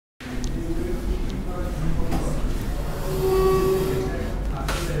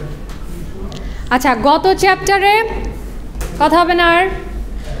আচ্ছা, গত চ্যাপ্টারে কথা হবে না আর।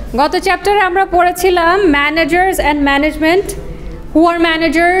 গত চ্যাপ্টারে আমরা পড়েছিলাম managers and management. Who R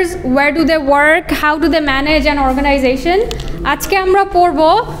managers, war do they work, how do they manage an organisation. আজকে আমরা পড়ব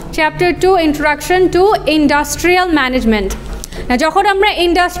chapter 2 introduction to industrial management. যখন আমরা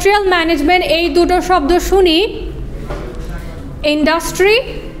ইন্ডাস্ট্রিয়াল ম্যানেজমেন্ট এই দুটো শব্দ শুনি, ইন্ডাস্ট্রি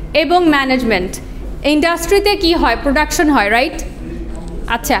এবং ম্যানেজমেন্ট, ইন্ডাস্ট্রিতে কি হয়? প্রোডাকশন হয়, রাইট?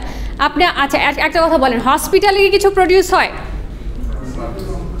 আচ্ছা, আপনি একটা কথা বলেন, হসপিটালে কি কিছু প্রডিউস হয়?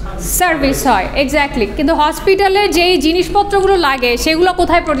 সার্ভিস হয়, এক্স্যাক্টলি। কিন্তু হসপিটালে যেই জিনিসপত্রগুলো লাগে সেগুলো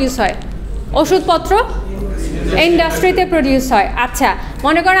কোথায় প্রডিউস হয়? ওষুধপত্র ইন্ডাস্ট্রিতে প্রডিউস হয়। আচ্ছা,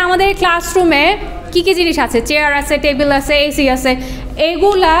 মনে করেন আমাদের ক্লাসরুমে কী কী জিনিস আছে? চেয়ার আছে, টেবিল আছে, এসি আছে,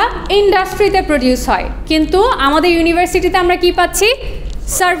 এগুলা ইন্ডাস্ট্রিতে প্রডিউস হয়। কিন্তু আমাদের ইউনিভার্সিটিতে আমরা কি পাচ্ছি?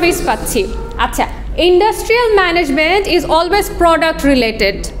 সার্ভিস পাচ্ছি। আচ্ছা, industrial management is always product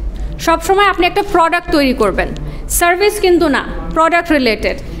related. সবসময় আপনি একটা প্রোডাক্ট তৈরি করবেন, সার্ভিস কিন্তু না, প্রোডাক্ট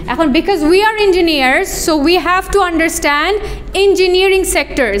রিলেটেড। এখন because we are engineers, so we have to understand engineering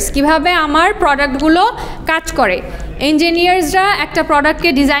sectors, কীভাবে আমার প্রোডাক্টগুলো কাজ করে। ইঞ্জিনিয়ার্সরা একটা প্রোডাক্টকে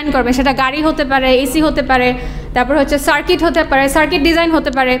ডিজাইন করবে, সেটা গাড়ি হতে পারে, এসি হতে পারে, তারপর হচ্ছে সার্কিট হতে পারে, সার্কিট ডিজাইন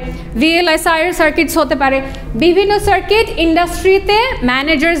হতে পারে, VLSI সার্কিটস হতে পারে। বিভিন্ন সার্কিট ইন্ডাস্ট্রিতে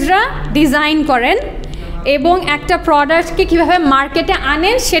ম্যানেজার্সরা ডিজাইন করেন এবং একটা প্রোডাক্টকে কীভাবে মার্কেটে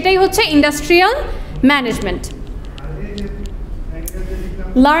আনেন, সেটাই হচ্ছে ইন্ডাস্ট্রিয়াল ম্যানেজমেন্ট।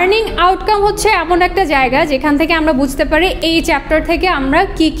 লার্নিং আউটকাম হচ্ছে এমন একটা জায়গা যেখান থেকে আমরা বুঝতে পারি এই চ্যাপ্টার থেকে আমরা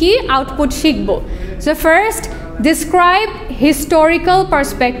কি কি আউটপুট শিখব। So first, describe historical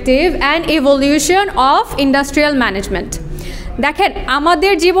perspective and evolution of industrial management. দেখেন,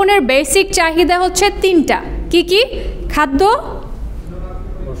 আমাদের জীবনের বেসিক চাহিদা হচ্ছে তিনটা। কি কি? খাদ্য,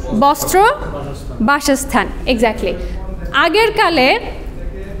 বস্ত্র, বাসস্থান। এক্স্যাক্টলি। আগের কালে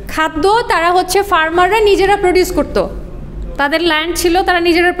খাদ্য তারা হচ্ছে ফার্মাররা নিজেরা প্রডিউস করতো, তাদের ল্যান্ড ছিল, তারা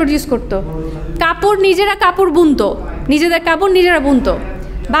নিজেরা প্রডিউস করতো। কাপড় নিজেরা কাপড় বুনতো, নিজেদের কাপড় নিজেরা বুনতো।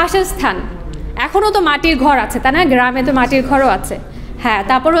 বাসস্থান, এখনও তো মাটির ঘর আছে, তাই না? গ্রামে তো মাটির ঘরও আছে। হ্যাঁ,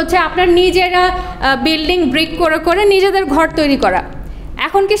 তারপর হচ্ছে আপনার নিজেরা বিল্ডিং ব্রিক করে করে নিজেদের ঘর তৈরি করা।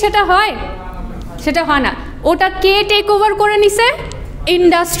 এখন কি সেটা হয়? সেটা হয় না। ওটা কে টেক ওভার করে নিছে?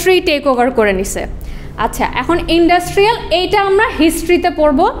 ইন্ডাস্ট্রি টেক ওভার করে নিছে। আচ্ছা, এখন ইন্ডাস্ট্রিয়াল, এইটা আমরা হিস্ট্রিতে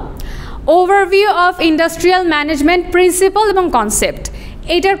পড়ব। Overview of industrial management principal এবং কনসেপ্ট।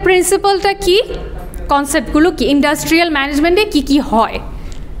 এইটার প্রিন্সিপালটা কি, কনসেপ্টগুলো কি, ইন্ডাস্ট্রিয়াল ম্যানেজমেন্টে কি কি হয়।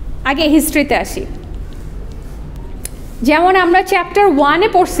 আগে হিস্ট্রিতে আসি। যেমন আমরা চ্যাপ্টার 1-এ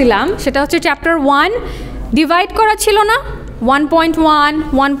পড়ছিলাম, সেটা হচ্ছে চ্যাপ্টার 1 ডিভাইড করা ছিল না, 1.1,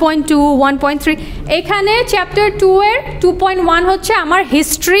 1.2, 1.3। এখানে চ্যাপ্টার 2-এর 2.1 হচ্ছে আমার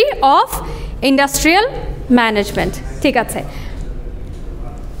হিস্ট্রি অফ ইন্ডাস্ট্রিয়াল ম্যানেজমেন্ট। ঠিক আছে,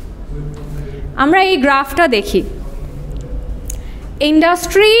 আমরা এই গ্রাফটা দেখি।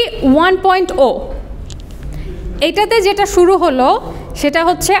 ইন্ডাস্ট্রি 1.0, এটাতে যেটা শুরু হলো সেটা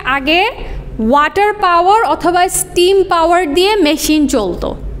হচ্ছে আগে ওয়াটার পাওয়ার অথবা স্টিম পাওয়ার দিয়ে মেশিন চলতো।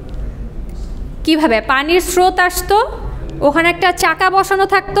 কিভাবে? পানির স্রোত আসতো, ওখানে একটা চাকা বসানো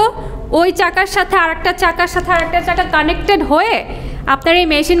থাকতো, ওই চাকার সাথে আরেকটা চাকার সাথে আরেকটা চাকা কানেক্টেড হয়ে আপনার এই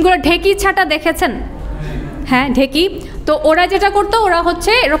মেশিনগুলো, ঢেকি ছাটা দেখেছেন? হ্যাঁ, ঢেকি। তো ওরা যেটা করতো, ওরা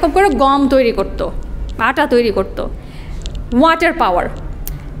হচ্ছে এরকম করে গম তৈরি করতো, আটা তৈরি করতো। ওয়াটার পাওয়ার।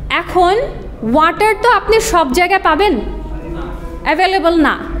 এখন ওয়াটার তো আপনি সব জায়গায় পাবেন, অ্যাভেলেবল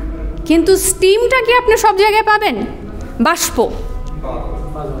না। কিন্তু স্টিমটা কি আপনি সব জায়গায় পাবেন? বাষ্প,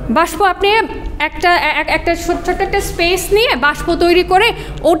 বাষ্প আপনি একটা ছোট্ট একটা স্পেস নিয়ে বাষ্প তৈরি করে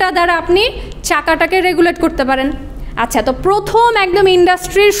ওটা দ্বারা আপনি চাকাটাকে রেগুলেট করতে পারেন। আচ্ছা, তো প্রথম একদম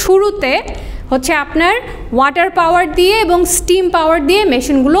ইন্ডাস্ট্রির শুরুতে হচ্ছে আপনার ওয়াটার পাওয়ার দিয়ে এবং স্টিম পাওয়ার দিয়ে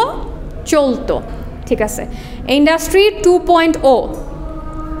মেশিনগুলো চলতো। ঠিক আছে, ইন্ডাস্ট্রি 2.0।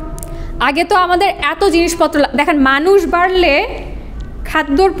 আগে তো আমাদের এত জিনিসপত্র, দেখেন, মানুষ বাড়লে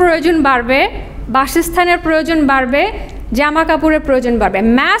খাদ্যর প্রয়োজন বাড়বে, বাসস্থানের প্রয়োজন বাড়বে, জামা কাপড়ের প্রয়োজন বাড়বে।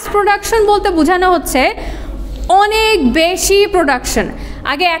 ম্যাস প্রোডাকশন বলতে বোঝানো হচ্ছে অনেক বেশি প্রোডাকশন।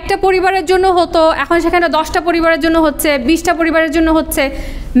 আগে একটা পরিবারের জন্য হতো, এখন সেখানে 10টা পরিবারের জন্য হচ্ছে, 20টা পরিবারের জন্য হচ্ছে।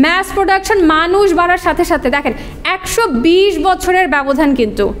 ম্যাস প্রোডাকশন মানুষ বাড়ার সাথে সাথে, দেখেন 120 বছরের ব্যবধান,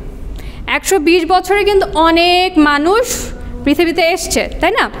 কিন্তু 120 বছরে কিন্তু অনেক মানুষ পৃথিবীতে এসছে,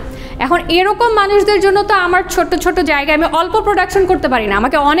 তাই না? এখন এরকম মানুষদের জন্য তো আমার ছোট ছোট জায়গায় আমি অল্প প্রোডাকশন করতে পারি না,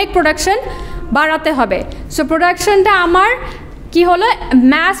 আমাকে অনেক প্রোডাকশন বাড়াতে হবে। সো প্রোডাকশনটা আমার কি হলো?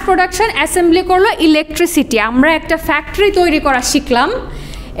 ম্যাস প্রোডাকশন অ্যাসেম্বলি করলো ইলেকট্রিসিটি। আমরা একটা ফ্যাক্টরি তৈরি করা শিখলাম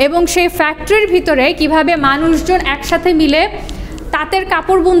এবং সেই ফ্যাক্টরির ভিতরে কিভাবে মানুষজন একসাথে মিলে তাঁতের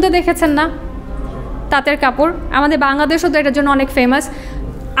কাপড় বুনতে দেখেছেন না? তাঁতের কাপড় আমাদের বাংলাদেশও তো এটার জন্য অনেক ফেমাস।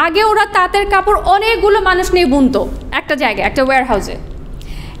 আগে ওরা তাঁতের কাপড় অনেকগুলো মানুষ নিয়ে বুনতো একটা জায়গায়, একটা ওয়্যার হাউসে।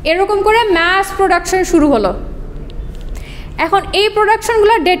 এরকম করে ম্যাস প্রোডাকশন শুরু হলো। এখন এই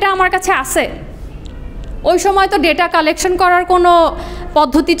প্রোডাকশনগুলোর ডেটা আমার কাছে আছে। ওই সময় তো ডেটা কালেকশন করার কোনো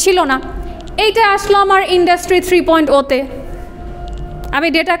পদ্ধতি ছিল না। এইটা আসলো আমার ইন্ডাস্ট্রি 3.0-তে। আমি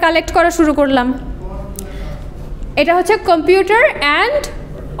ডেটা কালেক্ট করা শুরু করলাম। এটা হচ্ছে কম্পিউটার অ্যান্ড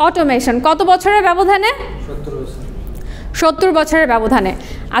অটোমেশন। কত বছরের ব্যবধানে? 70 বছরের ব্যবধানে।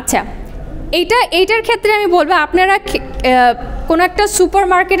 আচ্ছা, এইটার ক্ষেত্রে আমি বলবো, আপনারা কোনো একটা সুপার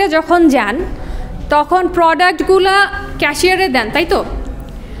মার্কেটে যখন যান তখন প্রোডাক্টগুলো ক্যাশিয়ারে দেন, তাই তো?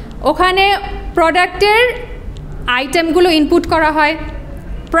 ওখানে প্রোডাক্টের আইটেমগুলো ইনপুট করা হয়,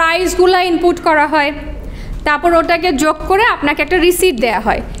 প্রাইসগুলো ইনপুট করা হয়, তারপর ওটাকে যোগ করে আপনাকে একটা রিসিট দেওয়া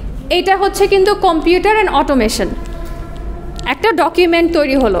হয়। এটা হচ্ছে কিন্তু কম্পিউটার অ্যান্ড অটোমেশন। একটা ডকুমেন্ট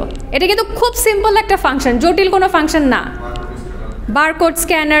তৈরি হলো, এটা কিন্তু খুব সিম্পল একটা ফাংশন, জটিল কোনো ফাংশন না। বারকোড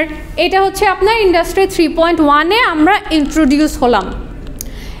স্ক্যানার, এটা হচ্ছে আপনার ইন্ডাস্ট্রি 3.1-এ আমরা ইন্ট্রোডিউস হলাম।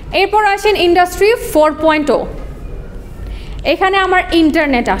 এরপর আসেন ইন্ডাস্ট্রি 4.0। এখানে আমার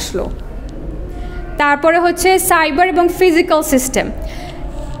ইন্টারনেট আসলো। তারপরে হচ্ছে সাইবার এবং ফিজিক্যাল সিস্টেম।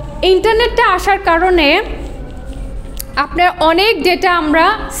 ইন্টারনেটটা আসার কারণে আপনার অনেক ডেটা আমরা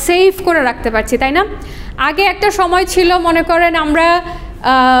সেভ করে রাখতে পারছি, তাই না? আগে একটা সময় ছিল, মনে করেন আমরা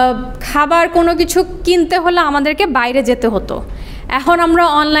খাবার কোনো কিছু কিনতে হলে আমাদেরকে বাইরে যেতে হতো। এখন আমরা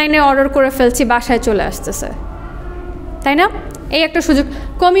অনলাইনে অর্ডার করে ফেলছি, বাসায় চলে আসতেছে, তাই না? এই একটা সুযোগ,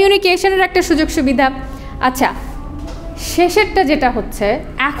 কমিউনিকেশনের একটা সুযোগ সুবিধা। আচ্ছা, শেষেরটা যেটা হচ্ছে,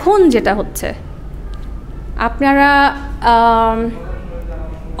 এখন যেটা হচ্ছে, আপনারা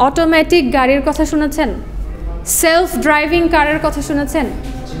অটোমেটিক গাড়ির কথা শুনেছেন? সেলফ ড্রাইভিং কারের কথা শুনেছেন?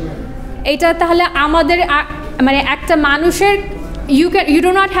 এটা তাহলে আমাদের মানে একটা মানুষের you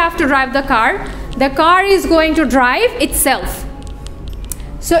do not have to drive the car is going to drive itself.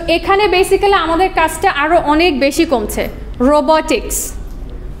 So এখানে বেসিক্যালি আমাদের কাজটা আরও অনেক বেশি কমছে। রোবোটিক্স,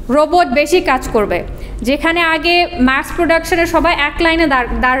 রোবট বেশি কাজ করবে। যেখানে আগে মাস প্রোডাকশনে সবাই এক লাইনে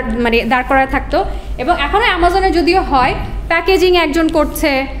দাঁড় করা থাকতো, এবং এখনও অ্যামাজনে যদিও হয়, প্যাকেজিং একজন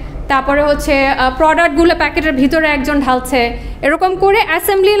করছে, তারপরে হচ্ছে প্রোডাক্টগুলো প্যাকেটের ভিতরে একজন ঢালছে, এরকম করে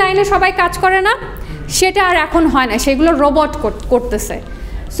অ্যাসেম্বলি লাইনে সবাই কাজ করে না, সেটা আর এখন হয় না, সেগুলো রোবট করতেছে।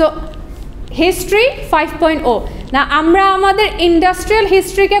 সো হিস্ট্রি 5.0 না, আমরা আমাদের ইন্ডাস্ট্রিয়াল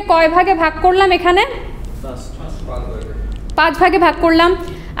হিস্ট্রিকে কয় ভাগে ভাগ করলাম? এখানে 5 ভাগে ভাগ করলাম।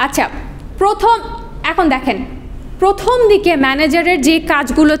 আচ্ছা, এখন দেখেন, প্রথম দিকে ম্যানেজারের যে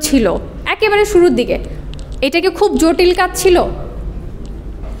কাজগুলো ছিল একেবারে শুরুর দিকে, এটা কি খুব জটিল কাজ ছিল?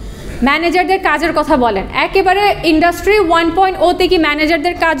 ম্যানেজারদের কাজের কথা বলেন, একেবারে ইন্ডাস্ট্রি 1.0-তে কি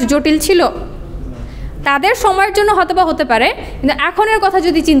ম্যানেজারদের কাজ জটিল ছিল? তাদের সময়ের জন্য হয়তোবা হতে পারে, কিন্তু এখনের কথা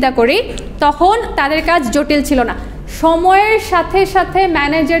যদি চিন্তা করি তখন তাদের কাজ জটিল ছিল না। সময়ের সাথে সাথে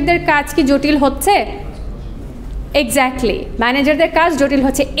ম্যানেজারদের কাজ কি জটিল হচ্ছে? এক্স্যাক্টলি, ম্যানেজারদের কাজ জটিল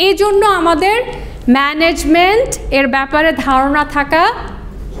হচ্ছে। এই জন্য আমাদের ম্যানেজমেন্ট এর ব্যাপারে ধারণা থাকা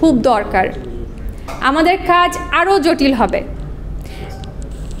খুব দরকার। আমাদের কাজ আরও জটিল হবে।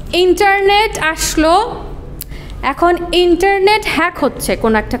 ইন্টারনেট আসলো, এখন ইন্টারনেট হ্যাক হচ্ছে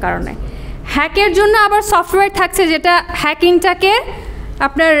কোনো একটা কারণে। হ্যাকের জন্য আবার সফটওয়্যার থাকছে যেটা হ্যাকিংটাকে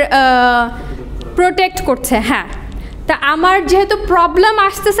আপনার প্রোটেক্ট করছে। হ্যাঁ, তা আমার যেহেতু প্রবলেম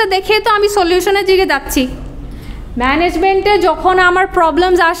আসতেছে দেখে তো আমি সলিউশনের দিকে যাচ্ছি। ম্যানেজমেন্টে যখন আমার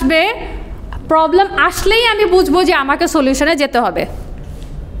প্রবলেম আসলেই আমি বুঝবো যে আমাকে সলিউশনে যেতে হবে।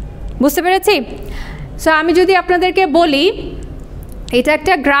 বুঝতে পেরেছি? সো আমি যদি আপনাদেরকে বলি, এটা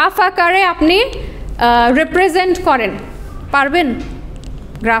একটা গ্রাফ আকারে আপনি রিপ্রেজেন্ট করেন, পারবেন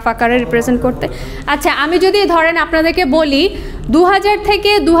গ্রাফ আকারে রিপ্রেজেন্ট করতে? আচ্ছা, আমি যদি ধরেন আপনাদেরকে বলি 2000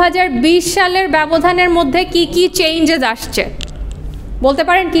 থেকে 2020 সালের ব্যবধানের মধ্যে কি কি চেঞ্জেস আসছে, বলতে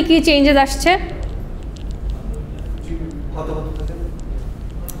পারেন কি কি চেঞ্জেস আসছে?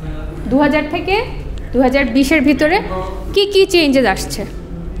 2000 থেকে 2020-এর ভিতরে কি কি চেঞ্জেস আসছে?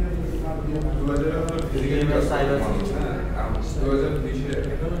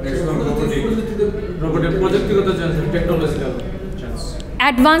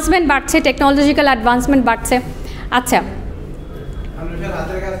 অ্যাডভান্সমেন্ট বাড়ছে, টেকনোলজিক্যাল অ্যাডভান্সমেন্ট বাড়ছে। আচ্ছা,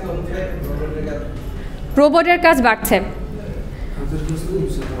 রোবটের কাজ বাড়ছে।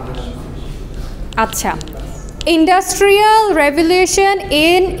 আচ্ছা, industrial revolution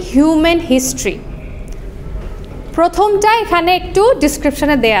in human history, প্রথমটা এখানে একটু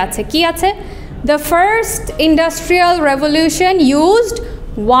ডিসক্রিপশনে দেয়া আছে। কি আছে? The first industrial revolution used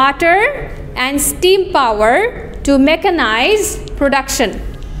water and steam power two mechanise production.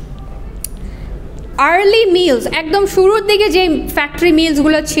 Early mills, একদম শুরুর দিকে যে ফ্যাক্টরি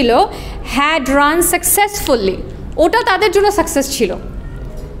মিলসগুলো ছিল, হ্যাড রান সাকসেসফুলি, ওটা তাদের জন্য সাকসেস ছিল।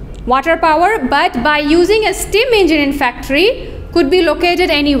 water power, but by using a steam engine in factory could be located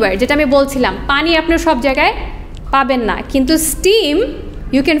anywhere. যেটা আমি বলছিলাম, পানি আপনি সব জায়গায় পাবেন না, কিন্তু steam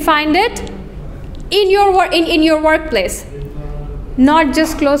you can find it in your workplace, not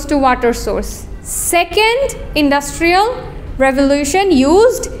just close to water source. Second industrial revolution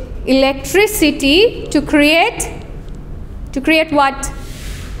used electricity to create what?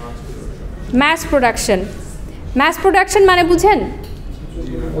 Mass production. Mass production মানে বুঝেন?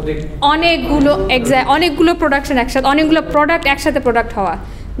 অনেকগুলো প্রোডাকশন একসাথে, অনেকগুলো প্রোডাক্ট একসাথে প্রোডাক্ট হওয়া,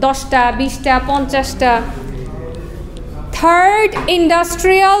 10টা 20টা 50টা। থার্ড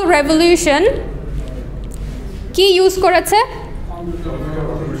ইন্ডাস্ট্রিয়াল রেভলিউশন কি use করেছে?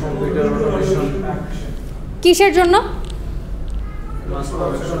 কিসের জন্য?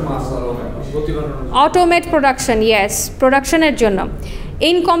 অটোমেট প্রোডাকশন, ইয়েস, প্রোডাকশনের জন্য।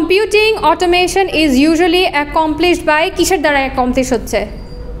 In computing automation is usually accomplished by, কিসের দ্বারা অ্যাকমপ্লিশ হচ্ছে?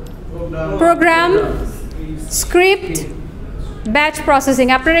 Programme, script, batch processing.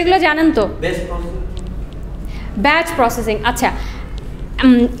 আপনারা এগুলো জানেন তো? Batch processing. আচ্ছা,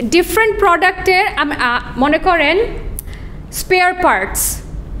 ডিফারেন্ট প্রোডাক্টের মনে করেন স্পেয়ার পার্টস,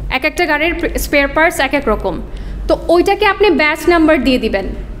 এক একটা গাড়ির স্পেয়ার পার্টস এক এক রকম, তো ওইটাকে আপনি ব্যাচ নাম্বার দিয়ে দিবেন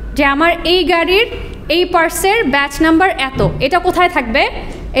যে আমার এই গাড়ির এই পার্টসের ব্যাচ নাম্বার এত। এটা কোথায় থাকবে?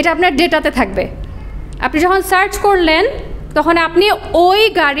 এটা আপনার ডেটাতে থাকবে। আপনি যখন সার্চ করলেন তখন আপনি ওই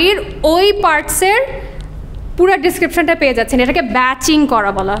গাড়ির ওই পার্টসের পুরো ডিসক্রিপশনটা পেয়ে যাচ্ছেন। এটাকে ব্যাচিং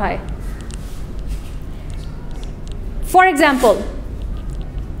করা বলা হয়। For example,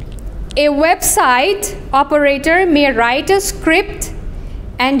 a website operator may write a script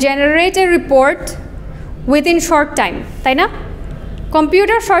and generate a report within short time, তাই না?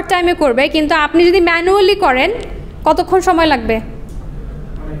 কম্পিউটার শর্ট টাইমে করবে, কিন্তু আপনি যদি ম্যানুয়ালি করেন কতক্ষণ সময় লাগবে?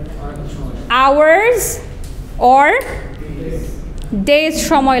 আওয়ার্স অর ডেজ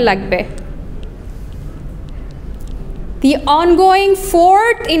সময় লাগবে। The ongoing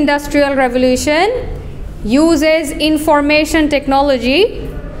fourth industrial revolution uses information technology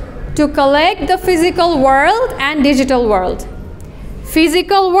to collect the physical world and digital world.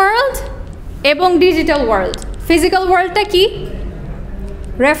 Physical world এবং digital world. Physical worldটা কি?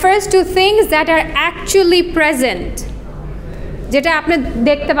 Refers to things that are actually present. যেটা আপনি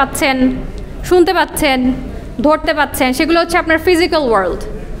দেখতে পাচ্ছেন, শুনতে পাচ্ছেন, ধরতে পাচ্ছেন, সেগুলো হচ্ছে আপনার physical world.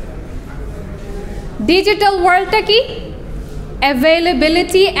 Digital worldটা কি?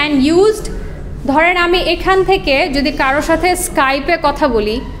 Availability and used. ধরেন আমি এখান থেকে যদি কারোর সাথে স্কাইপে কথা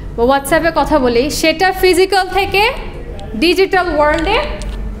বলি বা হোয়াটসঅ্যাপে কথা বলি, সেটা ফিজিক্যাল থেকে ডিজিটাল ওয়ার্ল্ডে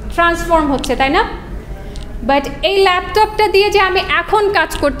ট্রান্সফর্ম হচ্ছে, তাই না? বাট এই ল্যাপটপটা দিয়ে যে আমি এখন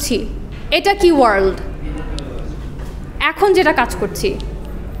কাজ করছি, এটা কি ওয়ার্ল্ড? এখন যেটা কাজ করছি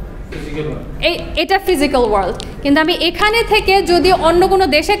এটা ফিজিক্যাল ওয়ার্ল্ড। কিন্তু আমি এখানে থেকে যদি অন্য কোনো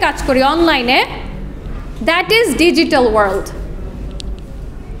দেশে কাজ করি অনলাইনে, that is digital world.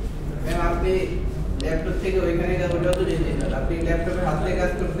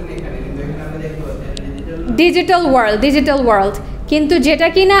 Digital world, কিন্তু যেটা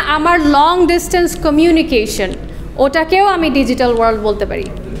কিনা আমার লং ডিস্টেন্স কমিউনিকেশন, ওটাকেও আমি ডিজিটাল ওয়ার্ল্ড বলতে পারি।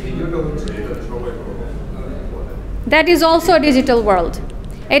 That is also digital world.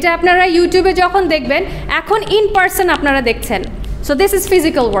 এটা আপনারা ইউটিউবে যখন দেখবেন, এখন ইন পার্সন আপনারা দেখছেন, so this is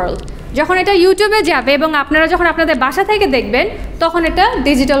physical world. যখন এটা ইউটিউবে যাবে এবং আপনারা যখন আপনাদের বাসা থেকে দেখবেন, তখন এটা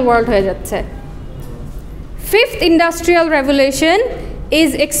ডিজিটাল ওয়ার্ল্ড হয়ে যাচ্ছে। Fifth industrial revolution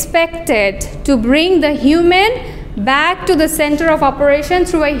is expected to bring the human back to the center of operation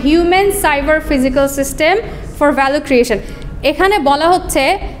through a human cyber physical system for value creation. এখানে বলা হচ্ছে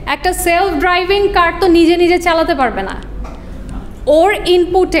একটা সেলফ ড্রাইভিং কার তো নিজে নিজে চালাতে পারবে না, ওর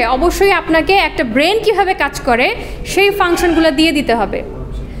ইনপুটে অবশ্যই আপনাকে একটা ব্রেন কীভাবে কাজ করে সেই ফাংশনগুলো দিয়ে দিতে হবে।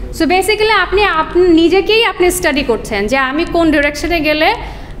 সো বেসিক্যালি আপনি নিজেকেই আপনি স্টাডি করছেন যে আমি কোন ডিরেকশনে গেলে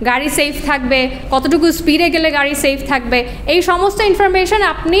গাড়ি সেফ থাকবে, কতটুকু স্পিডে গেলে গাড়ি সেফ থাকবে, এই সমস্ত ইনফরমেশন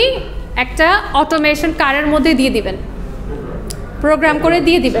আপনি একটা অটোমেশন কারের মধ্যে দিয়ে দিবেন, প্রোগ্রাম করে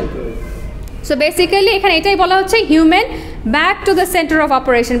দিয়ে দিবেন। সো বেসিক্যালি এখানে এটাই বলা হচ্ছে human back to the centre of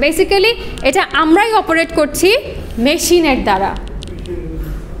operation. Basically এটা আমরাই অপারেট করছি মেশিনের দ্বারা।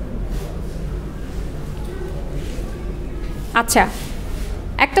 আচ্ছা,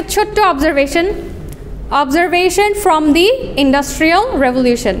 একটা ছোট্ট observation from the industrial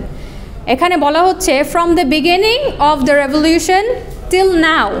revolution. এখানে বলা হচ্ছে from the beginning of the revolution till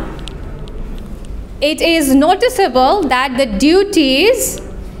now, it is noticeable that the duties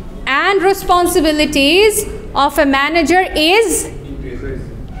and responsibilities of a manager is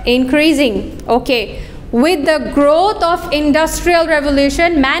increasing. Okay, with the growth of industrial revolution,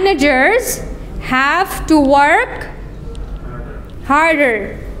 managers have to work harder.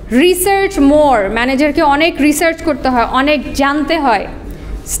 Research মোর, ম্যানেজারকে অনেক research করতে হয়, অনেক জানতে হয়।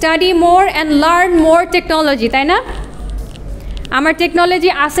 Study more and learn more technology, তাই না? আমার টেকনোলজি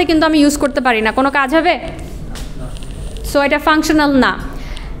আছে কিন্তু আমি ইউজ করতে পারি না, কোনো কাজ হবে? সো এটা ফাংশনাল না।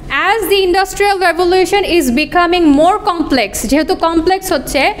 As the industrial revolution is becoming more complex, যেহেতু কমপ্লেক্স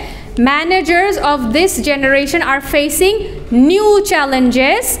হচ্ছে, managers of this generation are facing new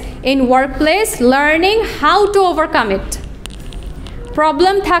challenges in workplace, learning how to overcome it.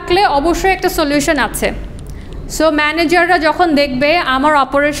 Problem থাকলে অবশ্যই একটা সলিউশন আছে। সো ম্যানেজাররা যখন দেখবে আমার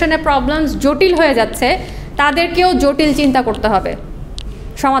অপারেশনে প্রবলেমস জটিল হয়ে যাচ্ছে, তাদেরকেও জটিল চিন্তা করতে হবে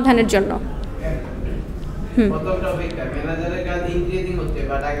সমাধানের জন্য। ম্যানেজারের কাজ ইনক্রিজিং হচ্ছে,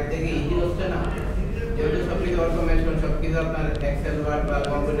 বাট আগে থেকে ইজি হচ্ছে না, যেহেতু সবকিছু অটোমেশন, সবকিছু আপনার এক্সেল ওয়ার্ড বা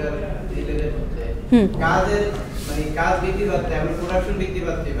কম্পিউটার রিলেটেড হচ্ছে, কাজের মানে কাজ বৃদ্ধি পাচ্ছে, আমরা প্রোডাকশন বৃদ্ধি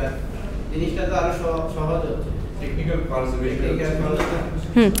পাচ্ছি, বাট জিনিসটা তো আরো সহজ হচ্ছে।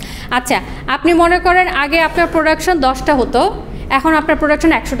 আচ্ছা, আপনি মনে করেন আগে আপনার প্রোডাকশন 10টা হতো, এখন আপনার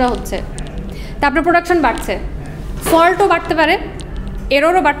প্রোডাকশন 100টা হচ্ছে, তা আপনার প্রোডাকশন বাড়ছে, ফল্টও বাড়তে পারে,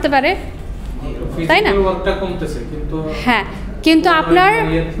 এররও বাড়তে পারে, তাই না? হ্যাঁ, কিন্তু আপনার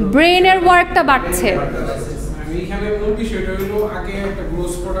ব্রেনের ওয়ার্কটা বাড়ছে। এইখানে মূল বিষয়টা হলো আগে একটা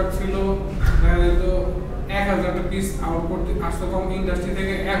গ্রোস প্রোডাক্ট ছিল, তো 1000টা পিস আউটপুট আসতো কম ইন্ডাস্ট্রি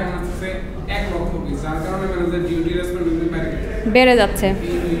থেকে, এখন আসছে 1 লক্ষ পিস, যার কারণে ম্যানেজার ডিউটি রেসপন্সিবিলিটি বেড়ে যাচ্ছে।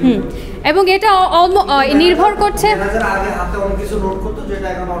 এবং এটা নির্ভর করছে, ম্যানেজার আগে হাতে অনেক কিছু নোট করতে, যেটা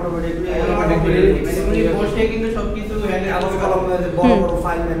এখন অটোমেটিক্যালি বসে কিন্তু সবকিছু বড় বড়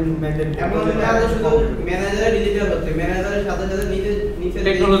ফাইল মেইনটেইন করে। এখন শুধু ম্যানেজার ডিজিটাল হচ্ছে, ম্যানেজারের সাথে সাথে নিচে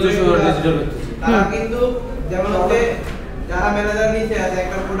টেকনোলজি শুরু ডিজিটাল হচ্ছে। তারা কিন্তু যেমন হচ্ছে যারা ম্যানেজার নিচে আছে,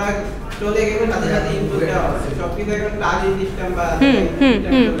 একটা প্রোডাক্ট চলে গেলে সাথে সাথে ইনপুট দেওয়া হচ্ছে, সবকিছু এখন টালি সিস্টেম বা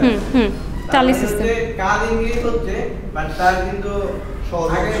টালি সিস্টেম, কাজ ইনক্রিজ হচ্ছে, বাট তার কিন্তু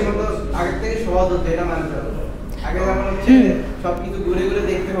আগের মতো আগের থেকে সহজ হচ্ছে, এটা মানতে হবে। আগে যেমন হচ্ছে সবকিছু ঘুরে ঘুরে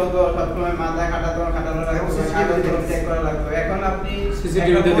দেখতে হতো, সবসময় মাথা খাটানো লাগতো, চেক করা লাগতো। এখন আপনি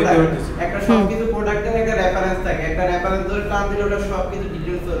সিসিটিভিতে দেখতে পাচ্ছেন, একটা সবকিছু প্রোডাক্টের একটা রেফারেন্স থাকে, একটা রেফারেন্স ধরে টান দিলে ওটা সবকিছু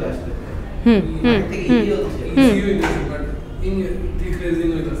ডিটেইলস চলে আসছে।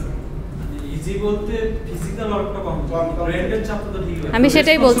 আমি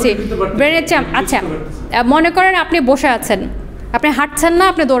সেটাই বলছি, ব্রেনের চাপ। আচ্ছা, মনে করেন আপনি বসে আছেন, আপনি হাঁটছেন না,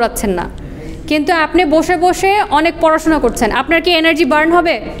 আপনি দৌড়াচ্ছেন না, কিন্তু আপনি বসে বসে অনেক পড়াশোনা করছেন, আপনার কি এনার্জি বার্ন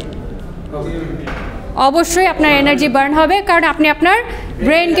হবে? অবশ্যই আপনার এনার্জি বার্ন হবে, কারণ আপনি আপনার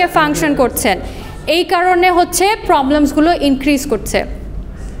ব্রেনকে ফাংশন করছেন। এই কারণে হচ্ছে প্রবলেমসগুলো ইনক্রিজ করছে।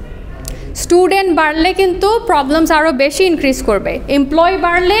 স্টুডেন্ট বাড়লে কিন্তু প্রবলেমস আরও বেশি ইনক্রিজ করবে, এমপ্লয়ি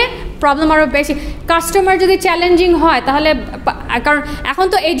বাড়লে প্রবলেম আরও বেশি, কাস্টমার যদি চ্যালেঞ্জিং হয় তাহলে, কারণ এখন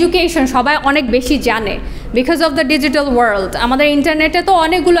তো এডুকেশন সবাই অনেক বেশি জানে because of the digital world. আমাদের ইন্টারনেটে তো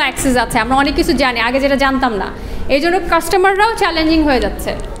অনেকগুলো অ্যাক্সেস আছে, আমরা অনেক কিছু জানি আগে যেটা জানতাম না, এই জন্য কাস্টমাররাও চ্যালেঞ্জিং হয়ে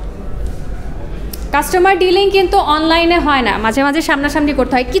যাচ্ছে। কাস্টমার ডিলিং কিন্তু অনলাইনে হয় না, মাঝে মাঝে সামনাসামনি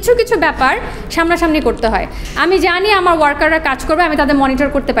করতে হয়, কিছু কিছু ব্যাপার সামনাসামনি করতে হয়। আমি জানি আমার ওয়ার্কাররা কাজ করবে, আমি তাদের মনিটর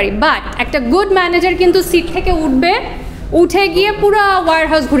করতে পারি, বাট একটা গুড ম্যানেজার কিন্তু সিট থেকে উঠবে, উঠে গিয়ে পুরো ওয়্যার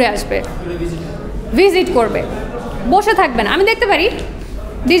হাউস ঘুরে আসবে, ভিজিট করবে, বসে থাকবে না। আমি দেখতে পারি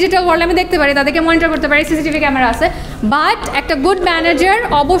ডিজিটাল ওয়ার্ল্ড, আমি দেখতে পারি, তাদেরকে মনিটর করতে পারি, সিসিটিভি ক্যামেরা আছে, বাট একটা গুড ম্যানেজার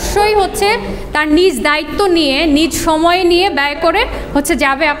অবশ্যই হচ্ছে তার নিজ দায়িত্ব নিয়ে, নিজ সময় নিয়ে ব্যয় করে হচ্ছে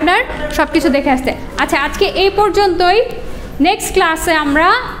যাবে আপনার সব কিছু দেখে আসতে। আচ্ছা, আজকে এই পর্যন্তই। নেক্সট ক্লাসে আমরা,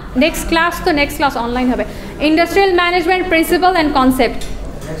 নেক্সট ক্লাস অনলাইন হবে, industrial management principal and concept.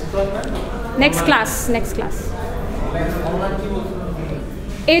 Next class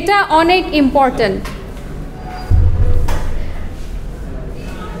এটা অনেক ইম্পর্ট্যান্ট।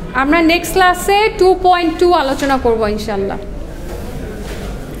 আমরা নেক্সট ক্লাসে 2.2 আলোচনা করব ইনশাল্লাহ।